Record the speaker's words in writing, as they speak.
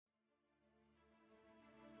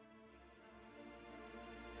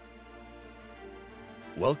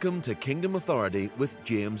Welcome to Kingdom Authority with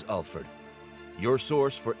James Alford, your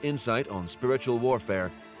source for insight on spiritual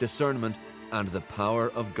warfare, discernment, and the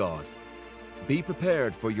power of God. Be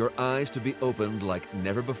prepared for your eyes to be opened like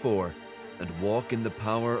never before and walk in the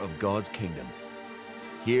power of God's kingdom.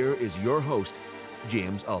 Here is your host,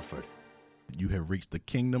 James Alford. You have reached the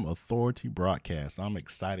Kingdom Authority broadcast. I'm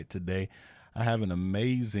excited today. I have an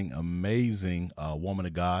amazing woman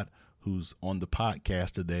of God who's on the podcast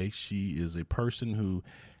today. She is a person who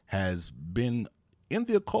has been in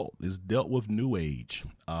the occult, has dealt with New Age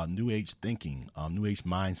thinking, New Age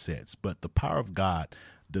mindsets, but the power of God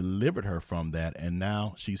delivered her from that, and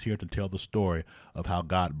now she's here to tell the story of how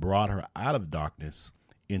God brought her out of darkness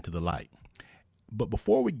into the light. But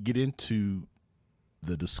before we get into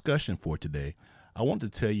the discussion for today, I want to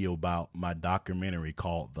tell you about my documentary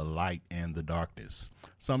called The Light and the Darkness.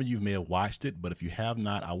 Some of you may have watched it, but if you have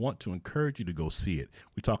not, I want to encourage you to go see it.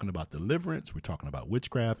 We're talking about deliverance, we're talking about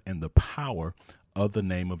witchcraft, and the power of the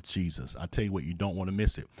name of Jesus. I tell you what, you don't want to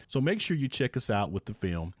miss it. So make sure you check us out with the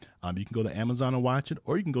film. You can go to Amazon and watch it,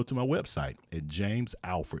 or you can go to my website at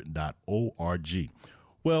jamesalford.org.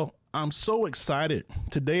 Well, I'm so excited.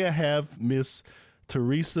 Today I have Miss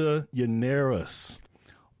Teresa Llaneras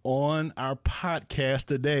on our podcast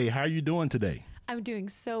today. How are you doing today? I'm doing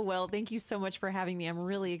so well. Thank you so much for having me. I'm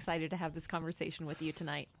really excited to have this conversation with you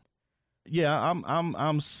tonight. Yeah,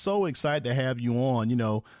 I'm so excited to have you on. You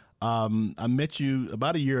know, I met you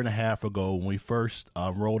about a year and a half ago when we first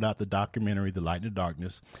rolled out the documentary, The Light and the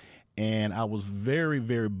Darkness, and I was very,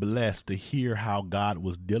 very blessed to hear how God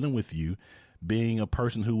was dealing with you, being a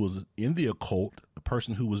person who was in the occult, a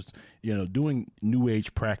person who was, doing New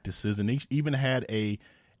Age practices, and he even had a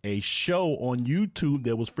show on YouTube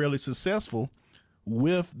that was fairly successful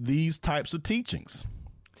with these types of teachings.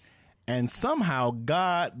 And somehow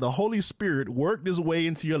God, the Holy Spirit, worked his way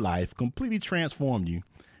into your life, completely transformed you,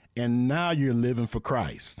 and now you're living for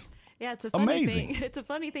Christ. Yeah, it's a funny thing. It's a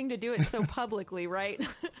funny thing to do it so publicly, right?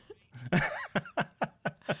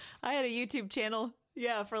 I had a YouTube channel,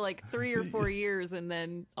 for like 3 or 4 years, and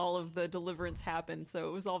then all of the deliverance happened, so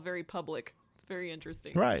it was all very public. It's very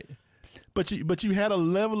interesting. Right. But you had a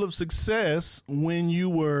level of success when you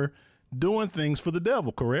were doing things for the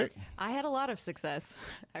devil, correct? I had a lot of success,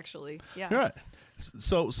 actually. Yeah. Right.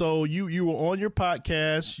 So you were on your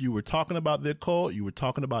podcast, you were talking about the occult, you were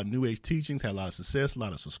talking about New Age teachings, had a lot of success, a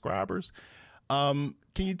lot of subscribers. Can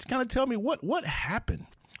you kind of tell me what happened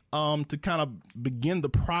to kind of begin the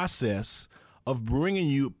process of pulling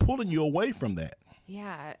you away from that?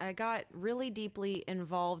 Yeah, I got really deeply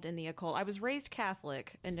involved in the occult. I was raised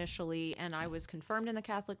Catholic initially, and I was confirmed in the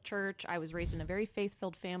Catholic Church. I was raised in a very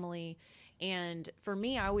faith-filled family. And for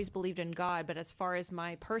me, I always believed in God, but as far as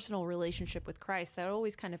my personal relationship with Christ, that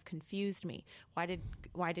always kind of confused me. Why did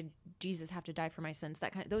Jesus have to die for my sins?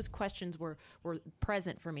 Those questions were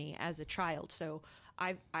present for me as a child. So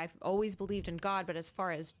I've always believed in God, but as far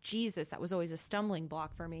as Jesus, that was always a stumbling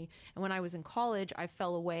block for me. And when I was in college, I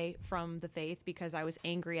fell away from the faith because I was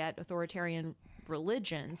angry at authoritarian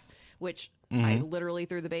religions, which I literally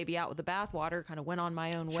threw the baby out with the bathwater, kind of went on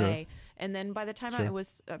my own way. And then by the time I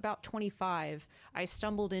was about 25, I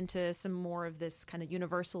stumbled into some more of this kind of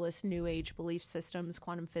universalist New Age belief systems,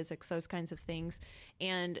 quantum physics, those kinds of things.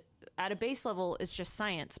 And at a base level, it's just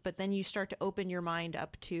science. But then you start to open your mind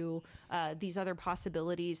up to these other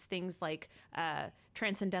possibilities, things like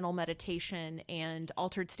transcendental meditation and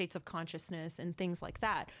altered states of consciousness and things like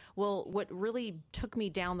that. Well, what really took me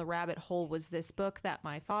down the rabbit hole was this book that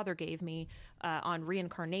my father gave me on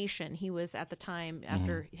reincarnation. He was, at the time,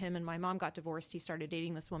 after him and my mom got divorced, he started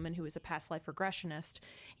dating this woman who was a past life regressionist,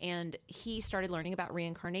 and he started learning about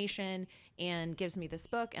reincarnation and gives me this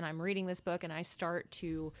book, and I'm reading this book, and I start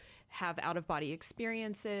to have out-of-body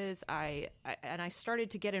experiences. I started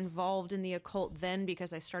to get involved in the occult then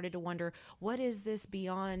because I started to wonder, what is this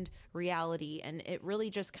beyond reality? And it really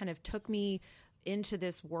just kind of took me into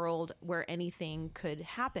this world where anything could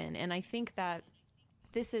happen. And I think that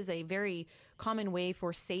this is a very common way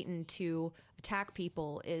for Satan to attack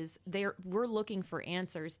people. We're looking for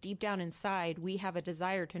answers. Deep down inside, we have a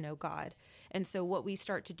desire to know God. And so what we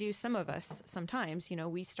start to do, some of us sometimes,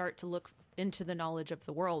 we start to look into the knowledge of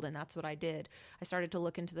the world. And that's what I did. I started to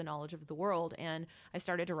look into the knowledge of the world, and I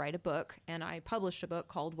started to write a book, and I published a book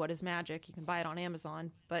called What is Magic? You can buy it on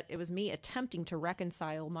Amazon, but it was me attempting to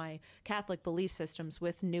reconcile my Catholic belief systems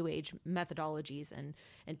with New Age methodologies and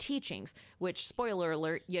teachings, which, spoiler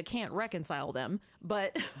alert, you can't reconcile them,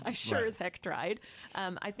 but I sure as heck tried.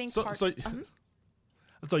 I think so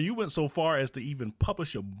you went so far as to even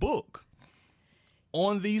publish a book.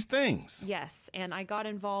 on these things. Yes, and I got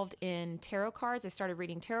involved in tarot cards. I started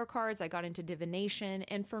reading tarot cards. I got into divination.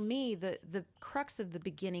 And for me, the crux of the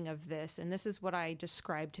beginning of this, and this is what I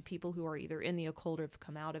describe to people who are either in the occult or have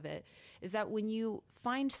come out of it, is that when you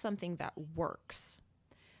find something that works,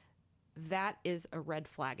 that is a red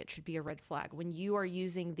flag. It should be a red flag. When you are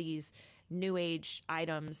using these new age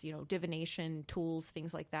items, divination tools,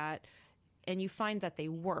 things like that, and you find that they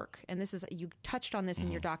work. And this is, you touched on this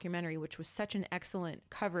in your documentary, which was such an excellent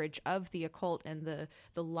coverage of the occult and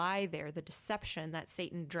the lie there, the deception that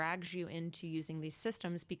Satan drags you into using these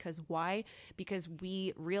systems. Because why? Because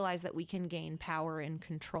we realize that we can gain power and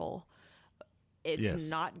control. It's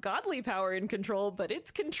not godly power and control, but it's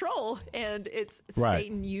control, and it's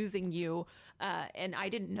Satan using you. And I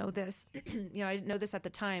didn't know this, I didn't know this at the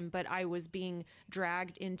time, but I was being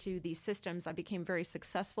dragged into these systems. I became very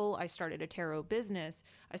successful. I started a tarot business.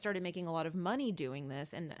 I started making a lot of money doing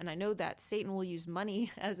this. And I know that Satan will use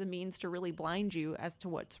money as a means to really blind you as to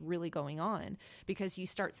what's really going on, because you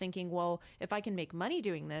start thinking, well, if I can make money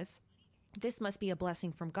doing this must be a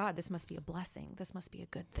blessing from God. This must be a blessing. This must be a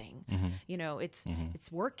good thing. It's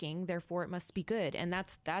working, therefore it must be good. And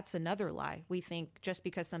that's another lie. We think just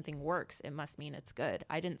because something works, it must mean it's good.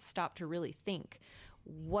 I didn't stop to really think,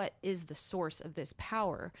 what is the source of this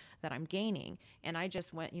power that I'm gaining? And I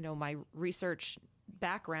just went, my research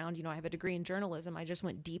background, I have a degree in journalism. I just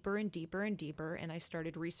went deeper and deeper and deeper, and I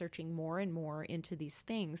started researching more and more into these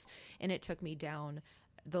things. And it took me down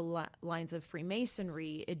the lines of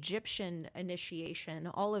Freemasonry, Egyptian initiation,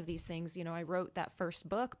 all of these things. I wrote that first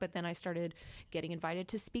book, but then I started getting invited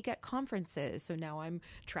to speak at conferences. So now I'm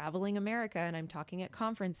traveling America and I'm talking at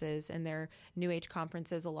conferences, and they're New Age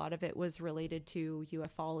conferences. A lot of it was related to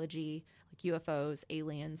ufology, like UFOs,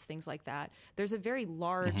 aliens, things like that. There's a very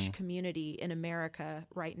large community in America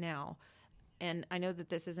right now. And I know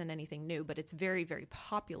that this isn't anything new, but it's very, very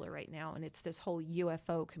popular right now. And it's this whole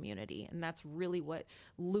UFO community. And that's really what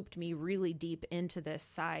looped me really deep into this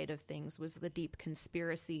side of things, was the deep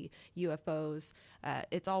conspiracy UFOs.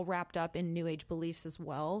 It's all wrapped up in New Age beliefs as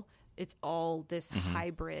well. It's all this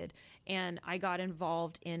hybrid. And I got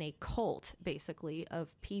involved in a cult, basically,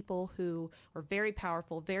 of people who were very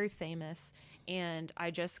powerful, very famous. And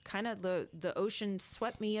I just kind of, the ocean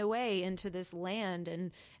swept me away into this land.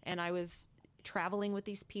 And I was traveling with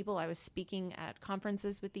these people. I was speaking at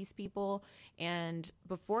conferences with these people. And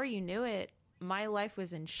before you knew it, my life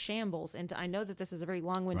was in shambles. And I know that this is a very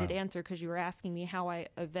long-winded answer, because you were asking me how I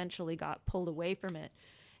eventually got pulled away from it.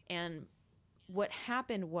 And what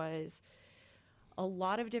happened was a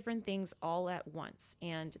lot of different things all at once.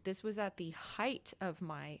 And this was at the height of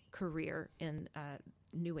my career in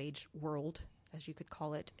New Age world, as you could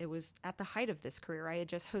call it. It was at the height of this career. I had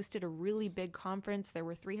just hosted a really big conference. There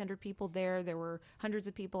were 300 people there. There were hundreds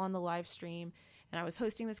of people on the live stream. And I was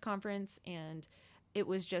hosting this conference, and it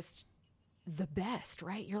was just the best,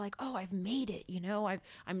 right? You're like, oh, I've made it.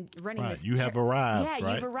 I'm running this. You have arrived. Yeah,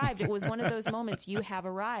 right? You've arrived. It was one of those moments, you have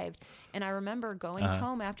arrived. And I remember going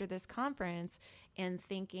home after this conference and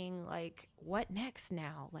thinking, like, what next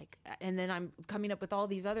now? And then I'm coming up with all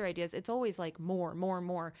these other ideas. It's always like more, more,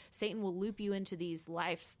 more. Satan will loop you into these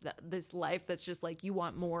lives, this life that's just like, you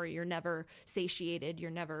want more. You're never satiated. You're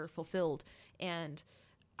never fulfilled. And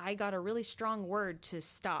I got a really strong word to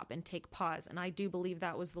stop and take pause. And I do believe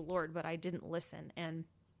that was the Lord, but I didn't listen. And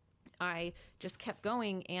I just kept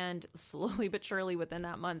going, and slowly but surely within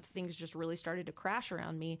that month, things just really started to crash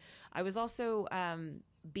around me. I was also I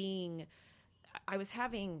was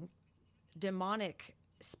having demonic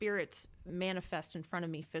spirits manifest in front of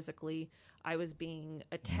me physically. I was being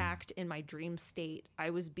attacked in my dream state. I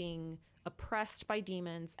was being oppressed by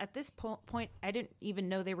demons. At this point, I didn't even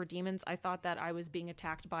know they were demons. I thought that I was being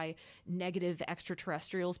attacked by negative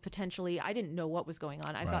extraterrestrials, potentially. I didn't know what was going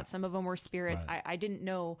on. I thought some of them were spirits. I didn't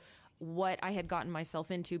know what I had gotten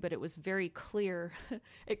myself into, but it was very clear.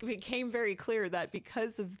 It became very clear that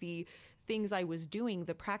because of the things I was doing,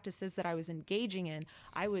 the practices that I was engaging in,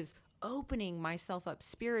 I was opening myself up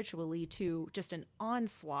spiritually to just an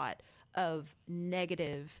onslaught of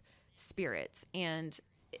negative spirits. And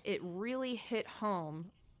it really hit home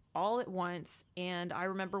all at once. And I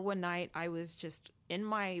remember one night I was just in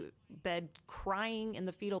my bed crying in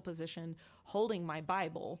the fetal position, holding my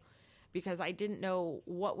Bible, because I didn't know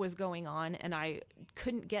what was going on, and I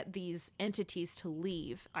couldn't get these entities to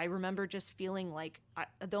leave. I remember just feeling like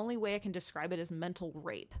the only way I can describe it is mental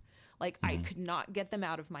rape. Like I could not get them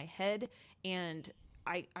out of my head, and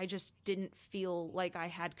I just didn't feel like I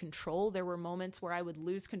had control. There were moments where I would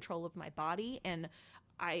lose control of my body, and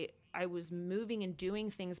I was moving and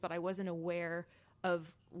doing things, but I wasn't aware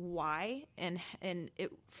of why, and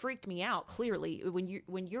it freaked me out clearly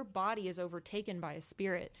when your body is overtaken by a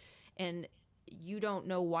spirit and you don't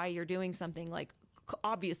know why you're doing something. Like,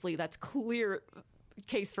 obviously that's clear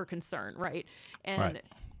case for concern, right? And Right.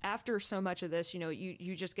 after so much of this,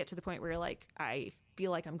 you just get to the point where you're like, I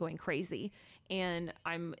feel like I'm going crazy, and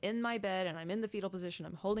I'm in my bed and I'm in the fetal position,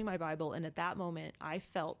 I'm holding my Bible, and at that moment I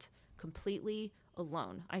felt completely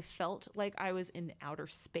alone. I felt like I was in outer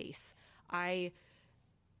space. I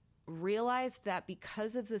realized that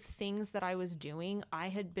because of the things that I was doing, I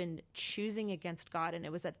had been choosing against God. And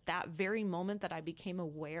it was at that very moment that I became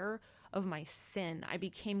aware of my sin. I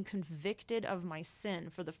became convicted of my sin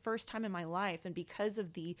for the first time in my life. And because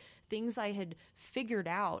of the things I had figured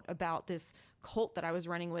out about this cult that I was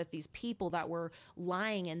running with, these people that were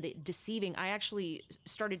lying and deceiving, I actually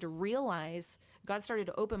started to realize, God started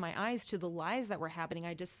to open my eyes to the lies that were happening.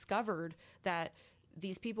 I discovered that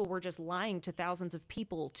these people were just lying to thousands of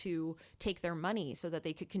people to take their money so that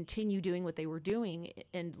they could continue doing what they were doing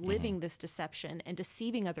and living this deception and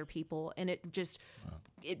deceiving other people. And it just,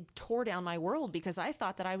 it tore down my world because I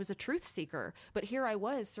thought that I was a truth seeker. But here I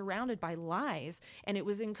was surrounded by lies, and it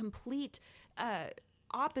was in complete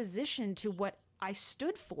opposition to what I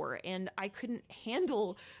stood for. And I couldn't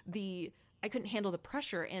handle the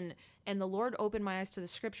pressure, and the Lord opened my eyes to the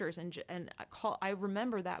scriptures, and I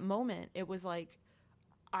remember that moment. It was like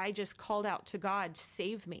I just called out to God,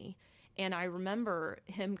 save me. And I remember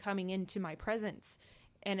him coming into my presence,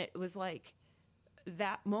 and it was like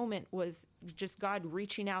that moment was just God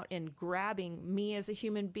reaching out and grabbing me as a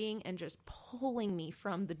human being and just pulling me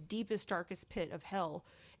from the deepest, darkest pit of hell,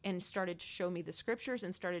 and started to show me the scriptures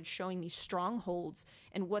and started showing me strongholds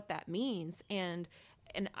and what that means. And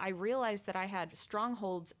I realized that I had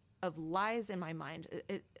strongholds of lies in my mind.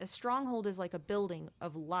 A stronghold is like a building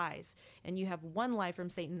of lies, and you have one lie from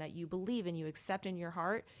Satan that you believe and you accept in your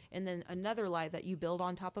heart, and then another lie that you build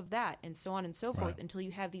on top of that, and so on and so forth, until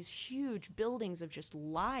you have these huge buildings of just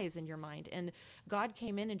lies in your mind. And God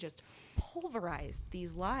came in and just pulverized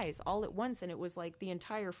these lies all at once, and it was like the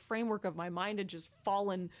entire framework of my mind had just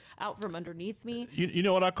fallen out from underneath me. You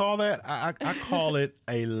know what I call that? I call it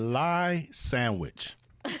a lie sandwich.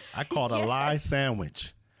 I call it a lie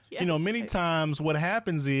sandwich. Yes. Many times what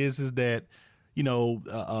happens is that,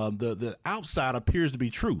 the outside appears to be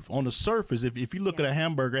truth. On the surface, if you look at a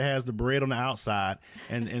hamburger, it has the bread on the outside,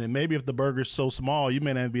 and maybe if the burger's so small, you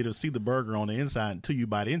may not be able to see the burger on the inside until you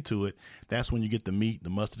bite into it. That's when you get the meat, the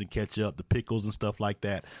mustard and ketchup, the pickles and stuff like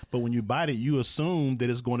that. But when you bite it, you assume that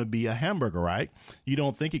it's going to be a hamburger, right? You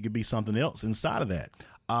don't think it could be something else inside of that.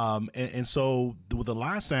 And so with a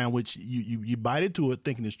lie sandwich, you bite into it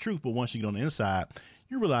thinking it's truth, but once you get on the inside,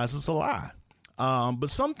 you realize it's a lie. But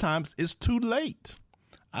sometimes it's too late.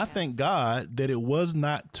 I thank God that it was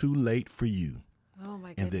not too late for you. Oh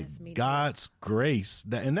my And goodness, that me God's grace,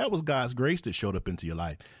 that was God's grace that showed up into your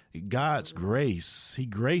life. God's grace, he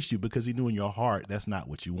graced you because he knew in your heart that's not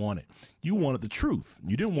what you wanted. You wanted the truth.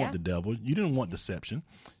 You didn't want the devil. You didn't want deception.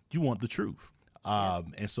 You want the truth.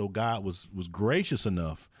 And so God was gracious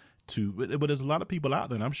enough to, but there's a lot of people out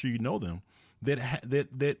there, and I'm sure you know them,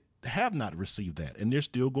 that have not received that, and they're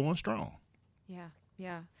still going strong.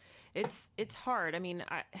 Yeah. It's hard. I mean,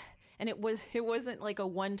 and it wasn't like a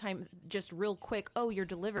one time, just real quick, oh, you're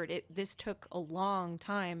delivered. This took a long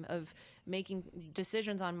time of making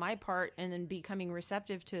decisions on my part and then becoming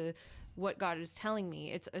receptive to what God is telling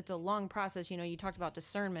me. It's a long process. You talked about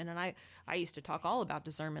discernment, and I used to talk all about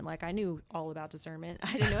discernment. Like, I knew all about discernment.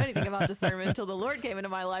 I didn't know anything about discernment until the Lord came into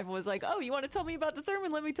my life and was like, oh, you want to tell me about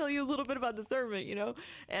discernment? Let me tell you a little bit about discernment,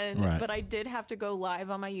 But I did have to go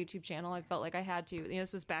live on my YouTube channel. I felt like I had to.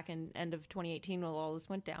 This was back in end of 2018 when all this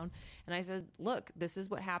went down. And I said, look, this is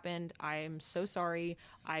what happened. I am so sorry.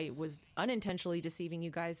 I was unintentionally deceiving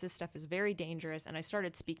you guys. This stuff is very dangerous. And I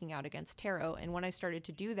started speaking out against tarot. And when I started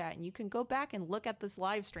to do that, and you can go back and look at this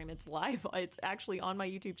live stream, it's live. It's actually on my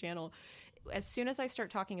YouTube channel. As soon as I start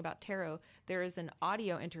talking about tarot, there is an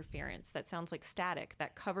audio interference that sounds like static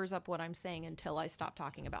that covers up what I'm saying until I stop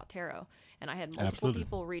talking about tarot. And I had multiple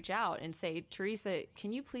people reach out and say, Teresa,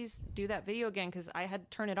 can you please do that video again? Because I had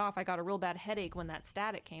to turn it off. I got a real bad headache when that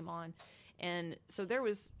static came on. And so there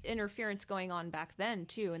was interference going on back then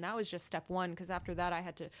too. And that was just step one, because after that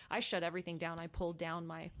I shut everything down. I pulled down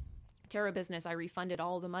my tarot business. I refunded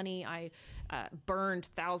all the money. I burned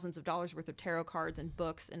thousands of dollars worth of tarot cards and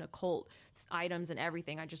books and occult items and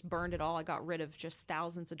everything. I just burned it all. I got rid of just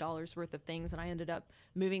thousands of dollars worth of things, and I ended up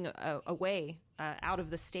moving away out of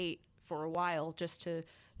the state for a while just to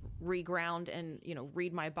reground and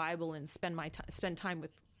read my Bible and spend time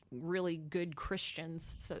with really good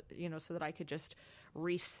Christians, so that I could just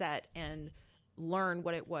reset and learn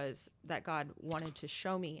what it was that God wanted to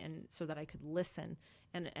show me, and so that I could listen.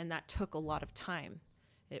 And that took a lot of time.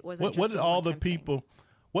 It wasn't What just did a all the one-time thing. people?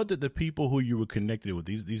 What did the people who you were connected with,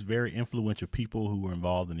 these very influential people who were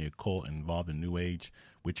involved in the occult, involved in New Age,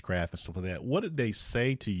 witchcraft, and stuff like that, what did they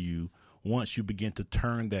say to you once you begin to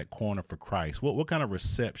turn that corner for Christ? What kind of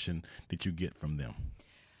reception did you get from them?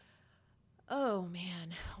 Oh,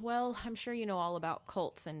 man. Well, I'm sure you know all about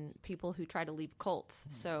cults and people who try to leave cults.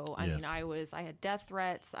 So, I Yes. mean, I had death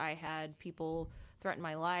threats. I had people threaten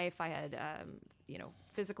my life. I had,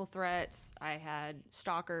 physical threats. I had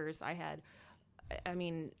stalkers. I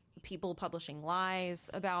mean, people publishing lies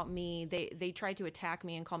about me. They tried to attack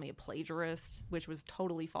me and call me a plagiarist, which was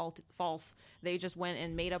totally false. They just went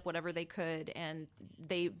and made up whatever they could, and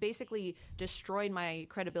they basically destroyed my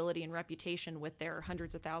credibility and reputation with their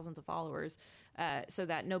hundreds of thousands of followers, so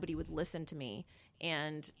that nobody would listen to me.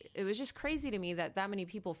 And it was just crazy to me that many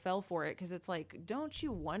people fell for it, because it's like, don't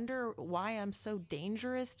you wonder why I'm so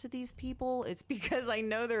dangerous to these people? It's because I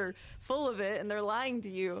know they're full of it and they're lying to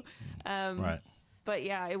you. Right. But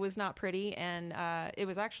yeah, it was not pretty, and it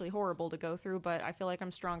was actually horrible to go through, but I feel like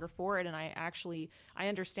I'm stronger for it, and I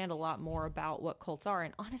understand a lot more about what cults are.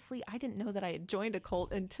 And honestly, I didn't know that I had joined a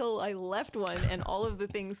cult until I left one, and all of the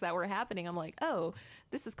things that were happening, I'm like, oh,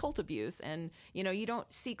 this is cult abuse. And, you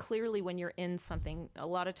don't see clearly when you're in something. A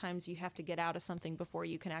lot of times you have to get out of something before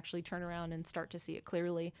you can actually turn around and start to see it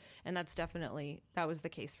clearly, and that was the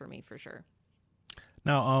case for me, for sure.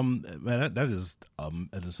 Now, man, that is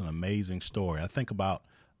an amazing story. I think about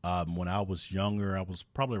when I was younger. I was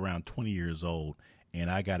probably around 20 years old, and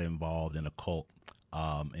I got involved in a cult.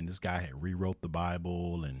 And this guy had rewrote the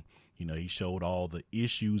Bible, and he showed all the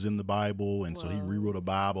issues in the Bible, and so he rewrote a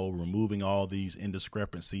Bible, removing all these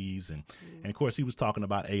indiscrepancies, and of course he was talking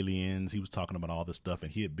about aliens. He was talking about all this stuff,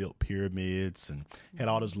 and he had built pyramids and had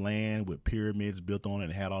all this land with pyramids built on it,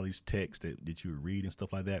 and had all these texts that you would read and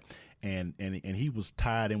stuff like that. And he was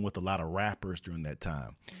tied in with a lot of rappers during that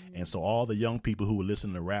time, and so all the young people who would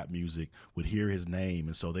listen to rap music would hear his name,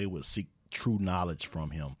 and so they would seek true knowledge from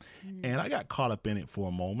him. And I got caught up in it for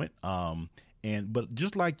a moment. But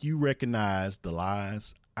just like you recognized the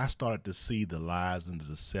lies, I started to see the lies and the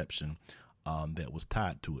deception that was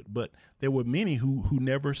tied to it. But there were many who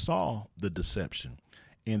never saw the deception,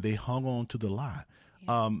 and they hung on to the lie.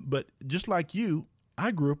 Yeah. But just like you,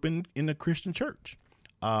 I grew up in a Christian church.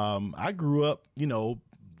 I grew up,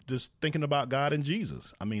 just thinking about God and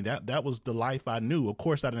Jesus. I mean, that was the life I knew. Of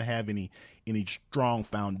course, I didn't have any strong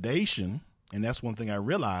foundation, and that's one thing I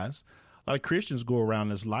realized. A lot of Christians go around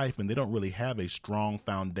this life and they don't really have a strong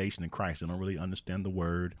foundation in Christ. They don't really understand the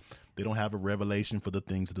word. They don't have a revelation for the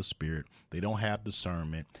things of the Spirit. They don't have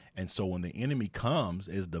discernment. And so when the enemy comes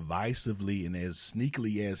as divisively and as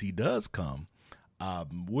sneakily as he does come,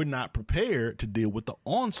 we're not prepared to deal with the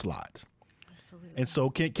onslaught. Absolutely. And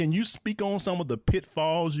so can you speak on some of the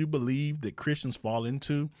pitfalls you believe that Christians fall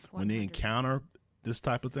into when they 100%. encounter this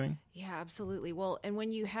type of thing? Yeah, absolutely. Well, and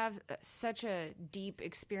when you have such a deep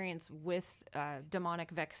experience with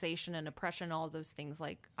demonic vexation and oppression, all those things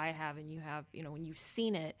like I have and you have, when you've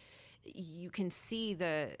seen it, you can see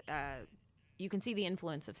the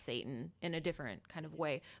influence of Satan in a different kind of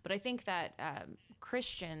way. But I think that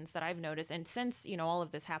Christians that I've noticed, and since, all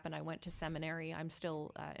of this happened, I went to seminary. I'm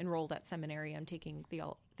still enrolled at seminary. I'm taking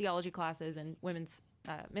theology classes and women's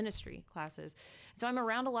ministry classes. So I'm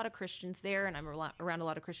around a lot of Christians there, and I'm around a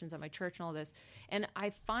lot of Christians at my church and all this. And I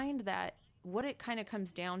find that what it kind of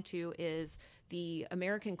comes down to is the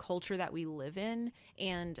American culture that we live in,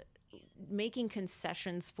 and making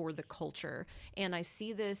concessions for the culture. And I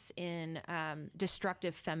see this in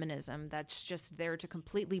destructive feminism that's just there to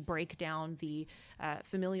completely break down the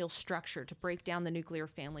familial structure, to break down the nuclear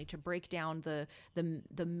family, to break down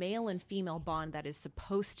the male and female bond that is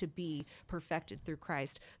supposed to be perfected through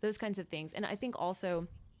Christ, those kinds of things. And I think also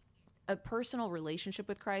a personal relationship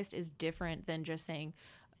with Christ is different than just saying,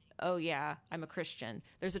 oh yeah, I'm a Christian.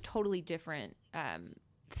 There's a totally different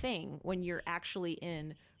thing when you're actually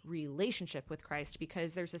in relationship with Christ,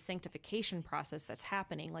 because there's a sanctification process that's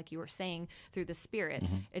happening, like you were saying, through the Spirit.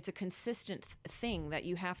 Mm-hmm. It's a consistent thing that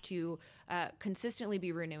you have to consistently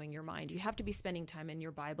be renewing your mind. You have to be spending time in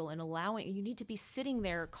your Bible and you need to be sitting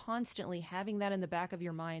there constantly, having that in the back of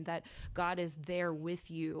your mind, that God is there with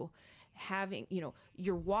you, having,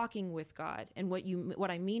 you're walking with God. And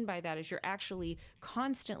what I mean by that is you're actually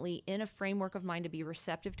constantly in a framework of mind to be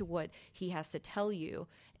receptive to what he has to tell you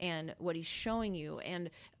and what he's showing you. And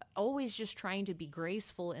always just trying to be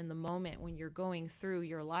graceful in the moment when you're going through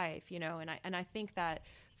your life, and I think that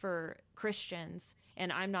for Christians,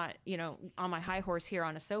 and I'm not, on my high horse here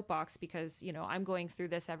on a soapbox because, I'm going through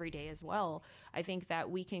this every day as well. I think that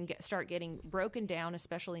we can start getting broken down,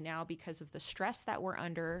 especially now because of the stress that we're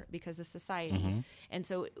under because of society. Mm-hmm. And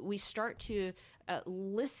so we start to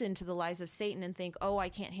listen to the lies of Satan and think, oh, I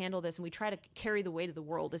can't handle this. And we try to carry the weight of the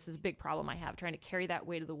world. This is a big problem I have, trying to carry that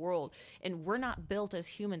weight of the world. And we're not built as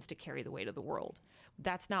humans to carry the weight of the world.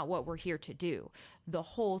 That's not what we're here to do. The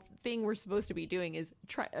whole thing we're supposed to be doing is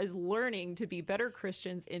learning to be better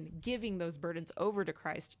Christians and giving those burdens over to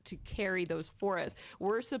Christ to carry those for us.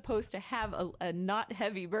 We're supposed to have a not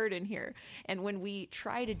heavy burden here. And when we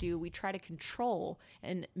try to control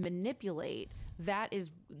and manipulate, that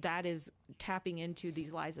is tapping into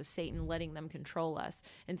these lies of Satan, letting them control us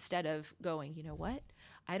instead of going, you know what?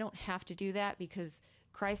 I don't have to do that because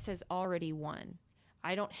Christ has already won.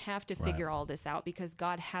 I don't have to figure all this out because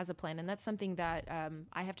God has a plan. And that's something that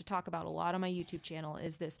I have to talk about a lot on my YouTube channel,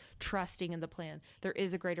 is this trusting in the plan. There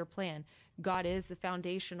is a greater plan. God is the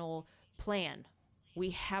foundational plan. We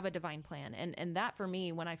have a divine plan. And that for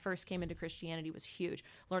me, when I first came into Christianity, was huge.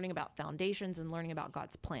 Learning about foundations and learning about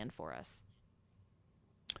God's plan for us.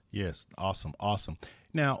 Yes. Awesome.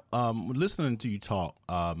 Now, listening to you talk,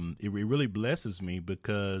 it really blesses me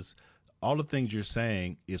because all the things you're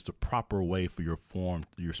saying is the proper way for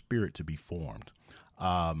your spirit to be formed.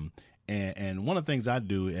 And one of the things I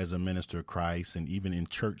do as a minister of Christ, and even in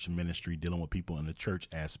church ministry, dealing with people in the church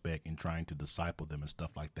aspect and trying to disciple them and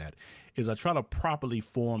stuff like that, is I try to properly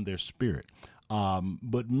form their spirit.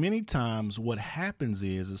 But many times what happens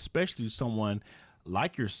is, especially someone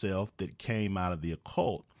like yourself that came out of the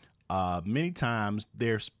occult, many times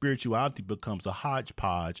their spirituality becomes a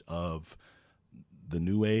hodgepodge of the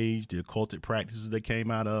New Age, the occultic practices they came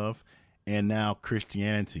out of, and now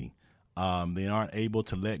Christianity. They aren't able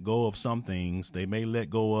to let go of some things. They may let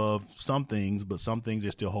go of some things, but some things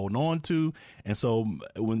they're still holding on to. And so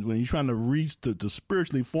when you're trying to reach to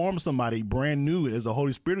spiritually form somebody brand new as the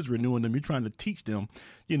Holy Spirit is renewing them, you're trying to teach them,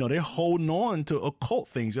 they're holding on to occult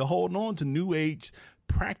things. They're holding on to New Age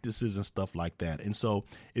practices and stuff like that. And so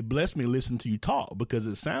it blessed me to listen to you talk, because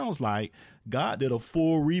it sounds like God did a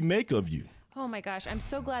full remake of you. Oh my gosh, I'm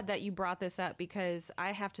so glad that you brought this up, because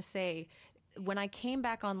I have to say, when I came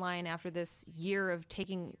back online after this year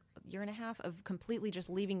and a half of completely just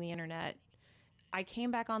leaving the internet, I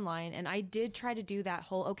came back online and I did try to do that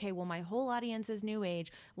whole, okay, well, my whole audience is New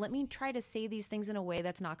Age. Let me try to say these things in a way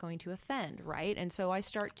that's not going to offend, right? And so I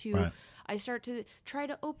start to try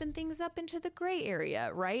to open things up into the gray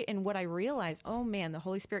area, right? And what I realized, oh man, the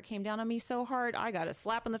Holy Spirit came down on me so hard. I got a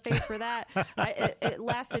slap in the face for that. It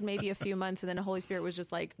lasted maybe a few months, and then the Holy Spirit was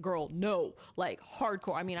just like, girl, no, like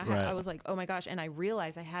hardcore. I mean, I was like, oh my gosh. And I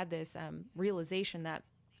realized I had this realization that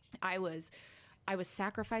I was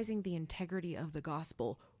sacrificing the integrity of the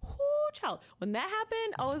gospel. Child. When that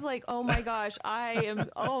happened, I was like, oh my gosh,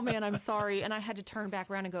 oh man, I'm sorry. And I had to turn back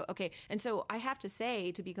around and go, okay. And so I have to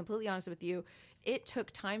say, to be completely honest with you, it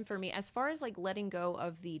took time for me as far as like letting go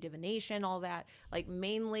of the divination, all that, like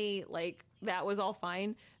mainly like that was all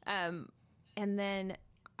fine. And then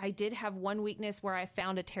I did have one weakness where I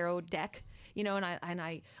found a tarot deck, and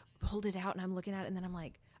I pulled it out and I'm looking at it, and then I'm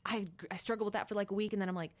like, I struggled with that for like a week. And then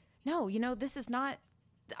I'm like, no, this is not,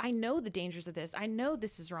 I know the dangers of this. I know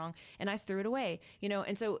this is wrong. And I threw it away,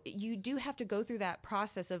 and so you do have to go through that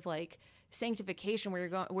process of like sanctification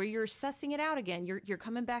where you're sussing it out again. You're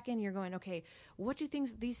coming back in, you're going, okay, what do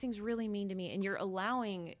these things really mean to me? And you're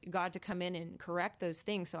allowing God to come in and correct those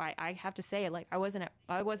things. So I have to say, like, I wasn't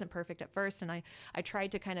perfect at first. And I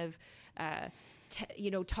tried to kind of,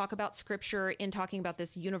 talk about scripture in talking about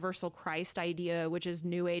this universal Christ idea, which is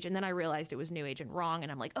New Age. And then I realized it was New Age and wrong.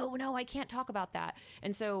 And I'm like, oh no, I can't talk about that.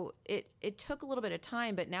 And so it took a little bit of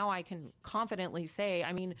time, but now I can confidently say,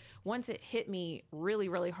 I mean, once it hit me really,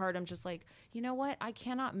 really hard, I'm just like, you know what? I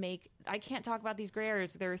can't talk about these gray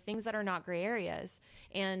areas. There are things that are not gray areas.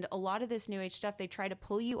 And a lot of this New Age stuff, they try to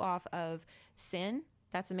pull you off of sin.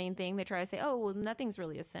 That's the main thing. They try to say, oh, well, nothing's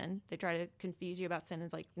really a sin. They try to confuse you about sin.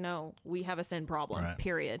 It's like, no, we have a sin problem,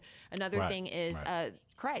 period. Another thing is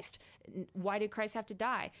Christ. Why did Christ have to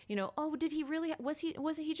die? Oh, did he really?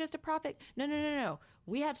 Wasn't he just a prophet? No.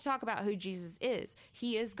 We have to talk about who Jesus is.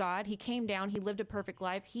 He is God. He came down. He lived a perfect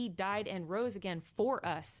life. He died and rose again for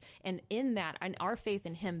us. And in that, and our faith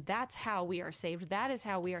in him, that's how we are saved. That is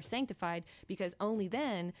how we are sanctified, because only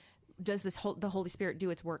then does the Holy Spirit do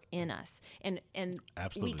its work in us? And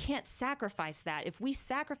Absolutely. we can't sacrifice that. If we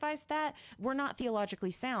sacrifice that, we're not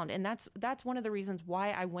theologically sound. And that's one of the reasons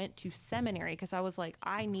why I went to seminary, because I was like,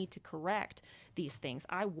 I need to correct these things.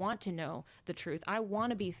 I want to know the truth. I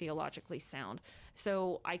want to be theologically sound,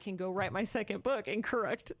 so I can go write my second book and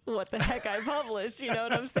correct what the heck I published. You know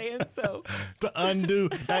what I'm saying? So to undo.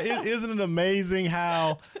 Isn't it amazing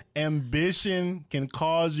how ambition can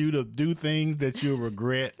cause you to do things that you'll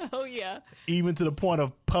regret? Oh, yeah. Even to the point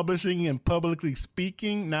of publishing and publicly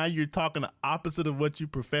speaking. Now you're talking the opposite of what you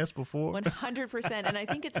professed before. 100%. And I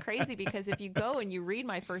think it's crazy because if you go and you read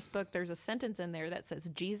my first book, there's a sentence in there that says,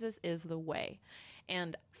 Jesus is the way.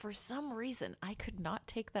 And for some reason, I could not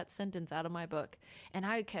take that sentence out of my book. And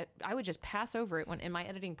I would just pass over it in my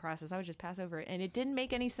editing process. I would just pass over it. And it didn't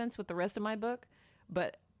make any sense with the rest of my book,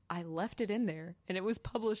 but I left it in there and it was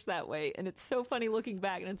published that way. And it's so funny looking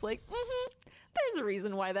back, and it's like, there's a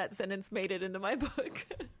reason why that sentence made it into my book.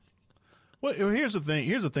 Well, here's the thing.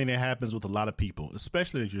 Here's the thing that happens with a lot of people,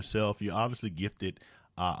 especially as yourself. You're obviously gifted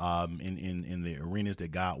in the arenas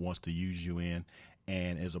that God wants to use you in,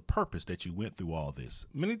 and as a purpose that you went through all this.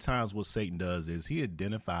 Many times what Satan does is he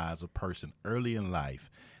identifies a person early in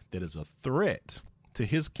life that is a threat to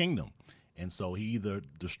his kingdom. And so he either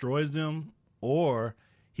destroys them or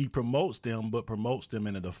he promotes them, but promotes them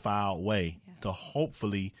in a defiled way to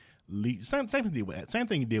hopefully lead. Same thing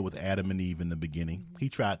he did with Adam and Eve in the beginning. Mm-hmm. He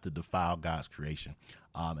tried to defile God's creation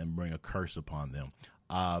and bring a curse upon them.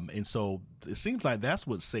 And so it seems like that's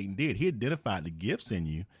what Satan did. He identified the gifts in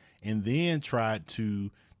you and then tried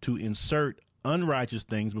to insert unrighteous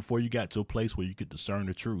things before you got to a place where you could discern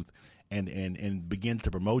the truth and begin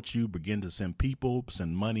to promote you, begin to send people,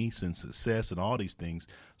 send money, send success, and all these things,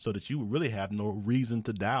 so that you would really have no reason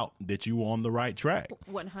to doubt that you were on the right track.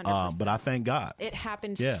 100%. But I thank God. It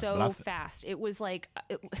happened so fast. It was like,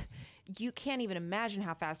 you can't even imagine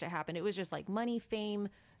how fast it happened. It was just like money, fame,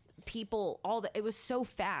 people, it was so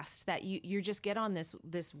fast that you just get on this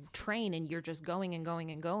train and you're just going and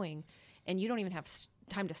going and going, and you don't even have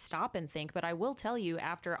time to stop and think. But I will tell you,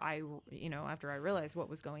 after I realized what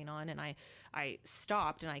was going on and I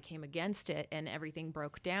stopped and I came against it and everything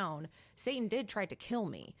broke down, Satan did try to kill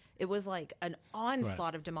me. It was like an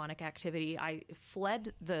onslaught of demonic activity. I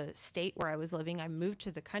fled the state where I was living. I moved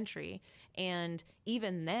to the country. And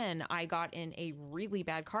even then I got in a really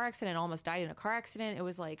bad car accident, almost died in a car accident. It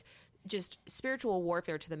was like just spiritual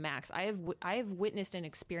warfare to the max. I have witnessed and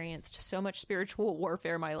experienced so much spiritual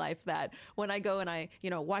warfare in my life that when I go and I,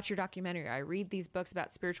 watch your documentary, I read these books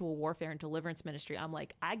about spiritual warfare and deliverance ministry, I'm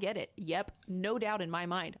like, I get it. Yep. No doubt in my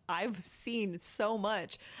mind. I've seen so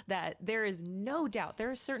much that there is no doubt. There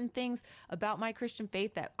are certain things about my Christian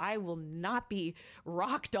faith that I will not be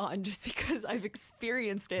rocked on just because I've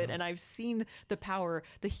experienced it and I've seen the power,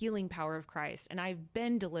 the healing power of Christ. And I've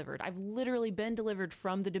been delivered. I've literally been delivered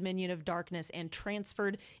from the dominion of darkness and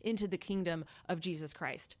transferred into the kingdom of Jesus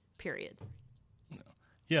Christ, period.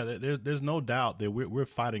 Yeah, there's no doubt that we're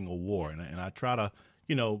fighting a war. And I try to,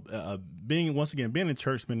 being in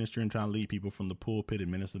church ministry and trying to lead people from the pulpit and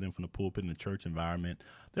minister them from the pulpit in the church environment.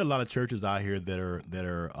 There are a lot of churches out here that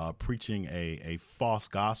are preaching a false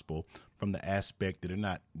gospel from the aspect that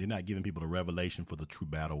they're not giving people the revelation for the true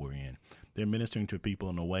battle we're in. They're ministering to people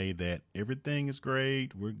in a way that everything is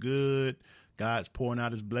great, we're good, God's pouring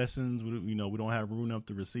out his blessings, we don't have room enough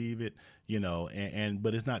to receive it,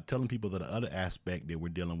 but it's not telling people that the other aspect that we're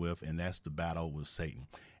dealing with, and that's the battle with Satan.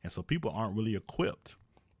 And so people aren't really equipped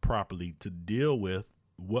properly to deal with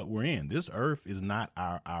what we're in. This earth is not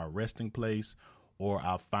our resting place or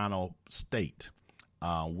our final state.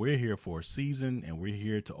 We're here for a season, and we're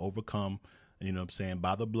here to overcome,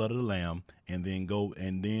 by the blood of the Lamb, and then go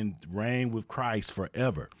and then reign with Christ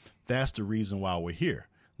forever. That's the reason why we're here.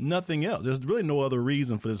 Nothing else. There's really no other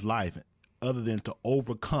reason for this life other than to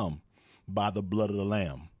overcome by the blood of the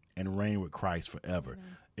Lamb and reign with Christ forever.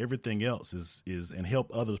 Amen. Everything else is and help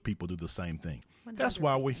other people do the same thing. 100%. That's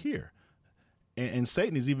why we're here. And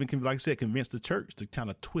Satan is even, like I said, convinced the church to kind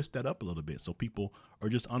of twist that up a little bit so people are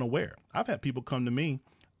just unaware. I've had people come to me,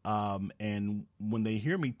 and when they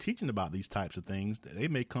hear me teaching about these types of things, they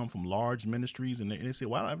may come from large ministries, and they say,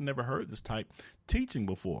 well, I've never heard this type teaching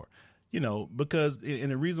before. Because,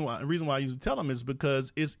 and the reason why I usually tell them is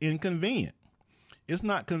because it's inconvenient. It's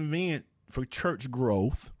not convenient for church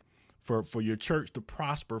growth, for your church to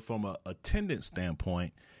prosper from a attendance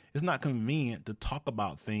standpoint. It's not convenient to talk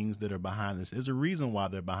about things that are behind this. There's a reason why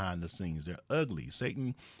they're behind the scenes. They're ugly.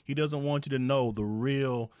 Satan, he doesn't want you to know the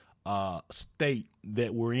real state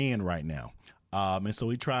that we're in right now. And so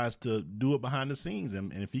he tries to do it behind the scenes.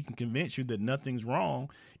 And if he can convince you that nothing's wrong,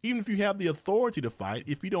 even if you have the authority to fight,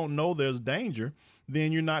 if you don't know there's danger,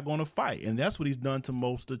 then you're not going to fight. And that's what he's done to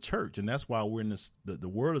most of the church. And that's why we're in this, the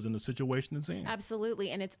world is in the situation it's in.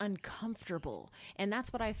 Absolutely. And it's uncomfortable. And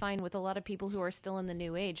that's what I find with a lot of people who are still in the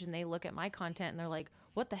new age, and they look at my content and they're like,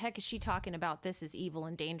 what the heck is she talking about? This is evil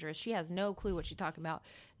and dangerous. She has no clue what she's talking about.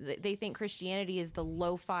 They think Christianity is the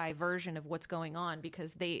lo-fi version of what's going on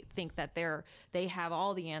because they think that they have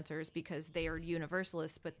all the answers because they are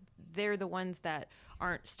universalists, but they're the ones that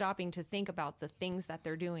aren't stopping to think about the things that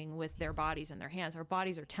they're doing with their bodies and their hands. Our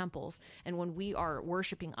bodies are temples, and when we are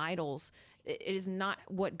worshiping idols, it is not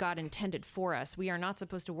what God intended for us. We are not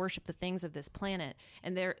supposed to worship the things of this planet,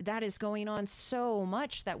 and that is going on so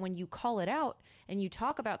much that when you call it out and you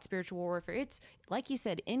talk about spiritual warfare, it's, like you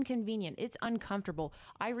said, inconvenient. It's uncomfortable.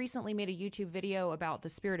 I recently made a YouTube video about the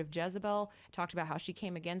spirit of Jezebel, talked about how she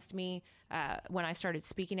came against me when I started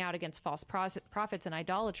speaking out against false prophets and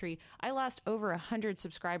idolatry. I lost over 100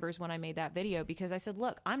 subscribers when I made that video because I said,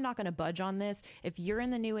 look, I'm not going to budge on this. If you're in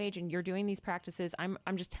the new age and you're doing these practices, I'm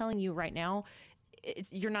just telling you right now,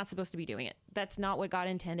 you're not supposed to be doing it. That's not what God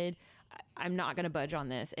intended. I'm not going to budge on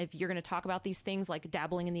this. If you're going to talk about these things like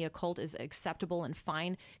dabbling in the occult is acceptable and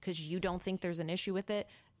fine because you don't think there's an issue with it,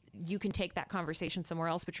 you can take that conversation somewhere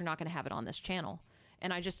else, but you're not going to have it on this channel.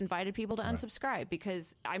 And I just invited people to unsubscribe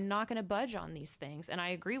because I'm not going to budge on these things. And I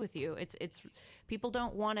agree with you. It's people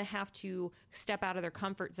don't want to have to step out of their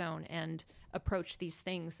comfort zone and approach these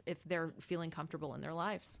things if they're feeling comfortable in their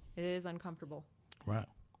lives. It is uncomfortable. Right.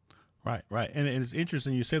 And it's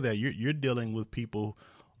interesting you say that. You're dealing with people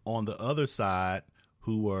on the other side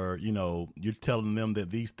who are, you're telling them that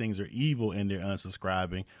these things are evil and they're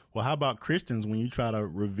unsubscribing. Well, how about Christians when you try to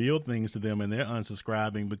reveal things to them and they're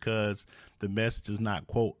unsubscribing because the message is not,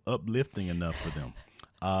 quote, uplifting enough for them?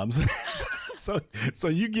 So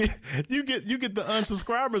you get the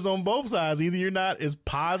unsubscribers on both sides. Either you're not as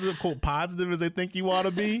positive, quote, positive as they think you ought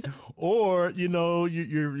to be, or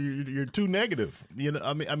you're too negative.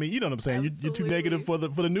 I mean, you know what I'm saying? You're too negative for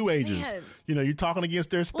the new agers. Man. You're talking against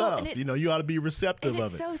their stuff. Well, you ought to be receptive of it.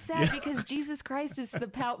 It's so sad because Jesus Christ is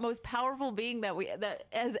the most powerful being that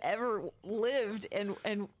has ever lived,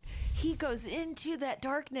 and he goes into that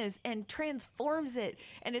darkness and transforms it.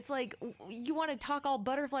 And it's like, you want to talk all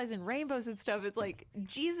butterflies and rainbows and stuff. It's like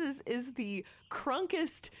Jesus is the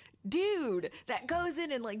crunkest dude that goes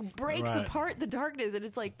in and like breaks apart the darkness. And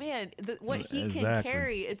it's like, man, what he can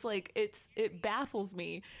carry, it's like, it baffles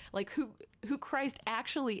me. Like who Christ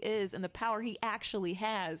actually is and the power he actually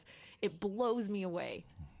has. It blows me away.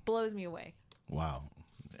 Wow.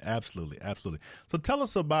 Absolutely. So tell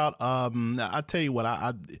us about, I tell you what,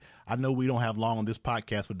 I know we don't have long on this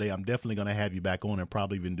podcast today. I'm definitely going to have you back on and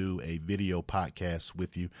probably even do a video podcast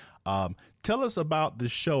with you. Tell us about the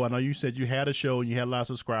show. I know you said you had a show and you had a lot of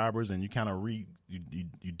subscribers and you kind of you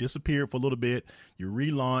disappeared for a little bit. You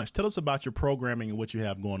relaunched. Tell us about your programming and what you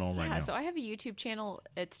have going on right now. So I have a YouTube channel.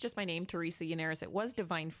 It's just my name, Teresa Yanneris. It was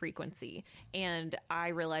Divine Frequency. And I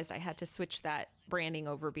realized I had to switch that branding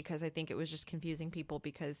over because I think it was just confusing people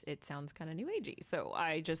because it sounds kind of new agey. So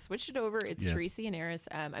I just switched it over. It's Teresa Yanneris.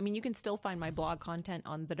 I mean, you can still find my blog content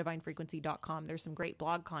on thedivinefrequency.com. There's some great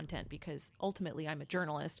blog content because ultimately I'm a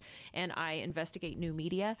journalist and I investigate new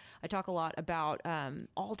media. I talk a lot about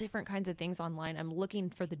all different kinds of things online. I'm looking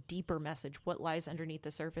for the deeper message, what lies underneath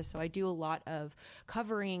the surface. So I do a lot of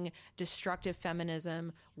covering destructive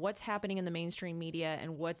feminism, what's happening in the mainstream media,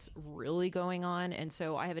 and what's really going on. And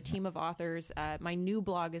so I have a team of authors. My new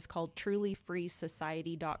blog is called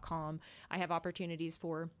trulyfreesociety.com. I have opportunities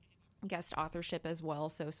for guest authorship as well.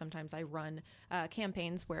 So sometimes I run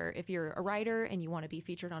campaigns where if you're a writer and you want to be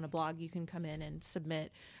featured on a blog, you can come in and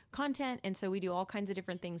submit content. And so we do all kinds of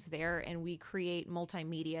different things there, and we create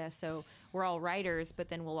multimedia. So we're all writers, but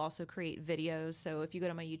then we'll also create videos. So if you go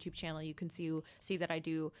to my YouTube channel, you can see that I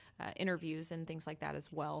do interviews and things like that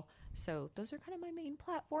as well. So those are kind of my main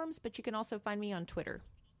platforms, but you can also find me on Twitter.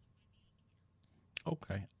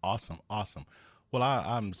 Okay. Awesome. Well,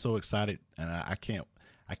 I'm so excited, and I can't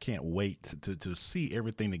wait to see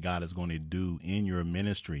everything that God is going to do in your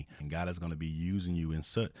ministry. And God is going to be using you in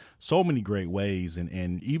so many great ways,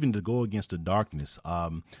 and even to go against the darkness.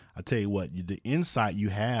 I tell you what, the insight you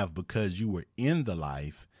have because you were in the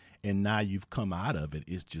life and now you've come out of it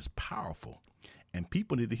is just powerful. And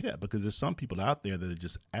people need to hear that because there's some people out there that are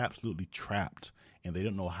just absolutely trapped and they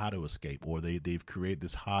don't know how to escape, or they've created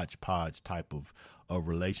this hodgepodge type of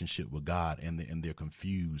relationship with God, and they're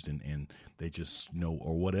confused and they just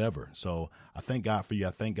or whatever. So I thank God for you.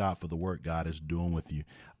 I thank God for the work God is doing with you.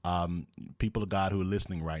 People of God who are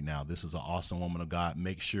listening right now, this is an awesome woman of God.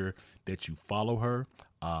 Make sure that you follow her.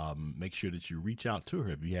 Make sure that you reach out to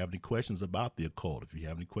her if you have any questions about the occult, if you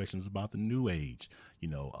have any questions about the New Age,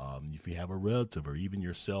 if you have a relative or even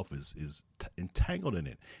yourself is entangled in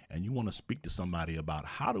it and you want to speak to somebody about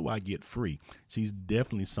how do I get free, she's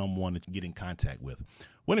definitely someone that you get in contact with.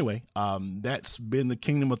 Well, anyway, that's been the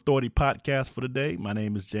Kingdom Authority podcast for today. My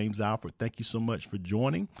name is James Alford. Thank you so much for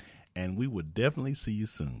joining, and we will definitely see you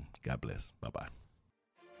soon. God bless. Bye-bye.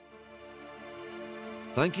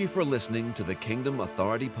 Thank you for listening to the Kingdom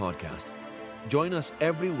Authority podcast. Join us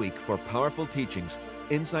every week for powerful teachings,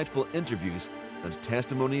 insightful interviews, and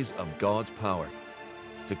testimonies of God's power.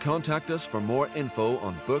 To contact us for more info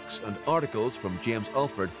on books and articles from James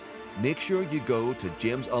Alford, make sure you go to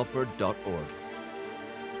jamesalford.org.